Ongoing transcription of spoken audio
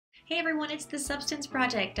Hey everyone, it's The Substance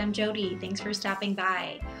Project. I'm Jody. Thanks for stopping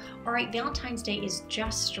by. All right, Valentine's Day is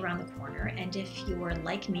just around the corner, and if you're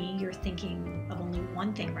like me, you're thinking of only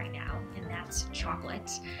one thing right now, and that's chocolate.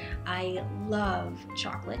 I love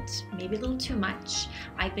chocolate, maybe a little too much.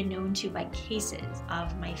 I've been known to buy cases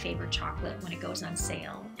of my favorite chocolate when it goes on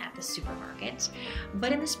sale at the supermarket.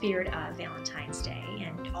 But in the spirit of Valentine's Day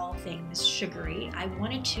and all things sugary, I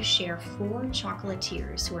wanted to share 4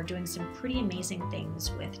 chocolatiers who are doing some pretty amazing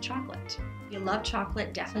things with chocolate. If you love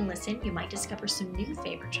chocolate, definitely listen. You might discover some new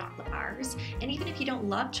favorite chocolate bars. And even if you don't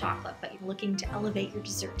love chocolate, but you're looking to elevate your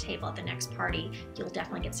dessert table at the next party, you'll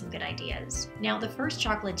definitely get some good ideas. Now, the first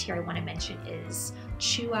chocolatier I want to mention is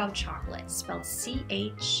Chuao Chocolate, spelled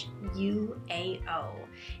C-H-U-A-O.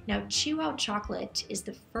 Now, Chuao Chocolate is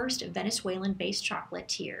the first Venezuelan-based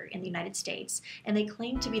chocolatier in the United States, and they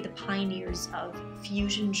claim to be the pioneers of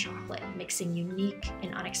fusion chocolate, mixing unique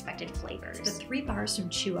and unexpected flavors. The 3 bars from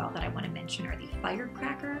Chuao that I want to mention are the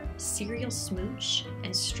Firecracker, Cereal Smooch,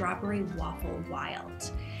 and Strawberry Waffle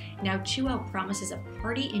Wild. Now, Chuao promises a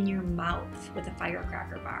party in your mouth with a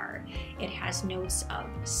Firecracker bar. It has notes of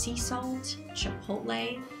sea salt,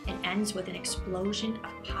 chipotle, and ends with an explosion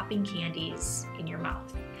of popping candies in your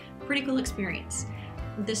mouth. Pretty cool experience.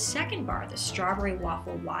 The second bar, the Strawberry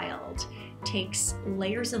Waffle Wild, takes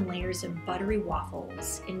layers and layers of buttery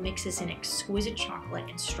waffles and mixes in exquisite chocolate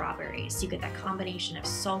and strawberries. So you get that combination of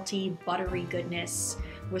salty, buttery goodness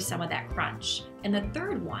with some of that crunch. And the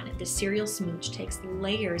third one, the Cereal Smooch, takes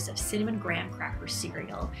layers of cinnamon graham cracker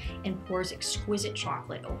cereal and pours exquisite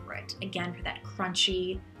chocolate over it, again for that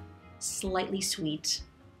crunchy, slightly sweet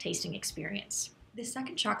tasting experience. The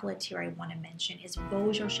second chocolatier I want to mention is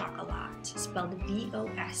Vogsges Chocolate, spelled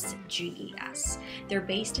V-O-S-G-E-S. They're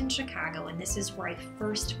based in Chicago, and this is where I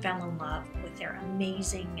first fell in love with their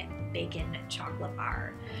amazing bacon chocolate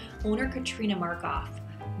bar. Owner Katrina Markoff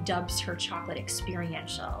dubs her chocolate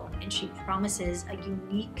experiential, and she promises a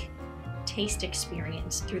unique taste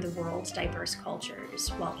experience through the world's diverse cultures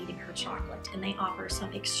while eating her chocolate, and they offer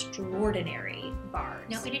some extraordinary bars.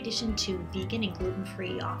 Now, in addition to vegan and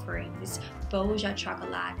gluten-free offerings, Vogsges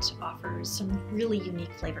Chocolate offers some really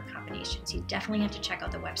unique flavor combinations. You definitely have to check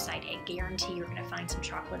out the website. I guarantee you're going to find some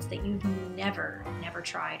chocolates that you've never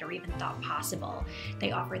tried or even thought possible.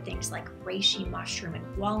 They offer things like reishi mushroom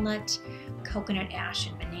and walnut, coconut ash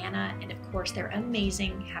and banana, and of course their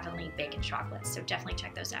amazing heavenly bacon chocolates, so definitely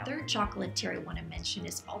check those out. Third chocolatier I want to mention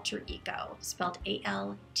is Altereco, spelled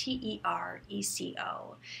A-L-T-E-R-E-C-O.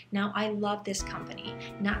 Now, I love this company,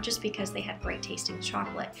 not just because they have great tasting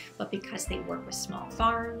chocolate, but because they work with small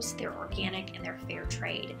farms, they're organic, and they're fair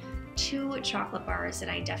trade. 2 chocolate bars that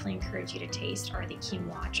I definitely encourage you to taste are the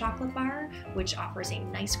Quinoa Chocolate Bar, which offers a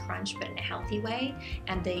nice crunch but in a healthy way,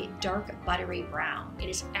 and the Dark Buttery Brown. It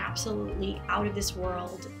is absolutely out of this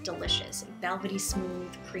world delicious. Velvety smooth,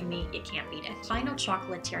 creamy, you can't beat it. Final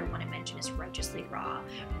chocolatier I want to mention is Righteously Raw.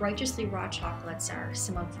 Righteously Raw chocolates are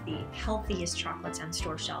some of the healthiest chocolates on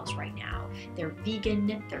store shelves right now. They're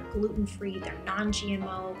vegan, they're gluten-free, they're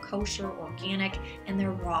non-GMO, kosher, organic, and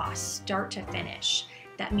they're raw, start to finish.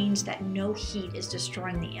 That means that no heat is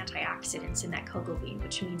destroying the antioxidants in that cocoa bean,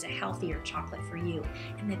 which means a healthier chocolate for you.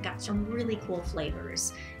 And they've got some really cool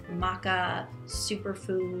flavors: maca,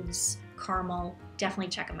 superfoods, caramel. Definitely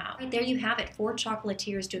check them out. Right, there you have it, 4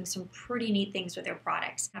 chocolatiers doing some pretty neat things with their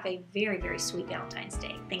products. Have a very, very sweet Valentine's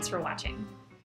Day. Thanks for watching.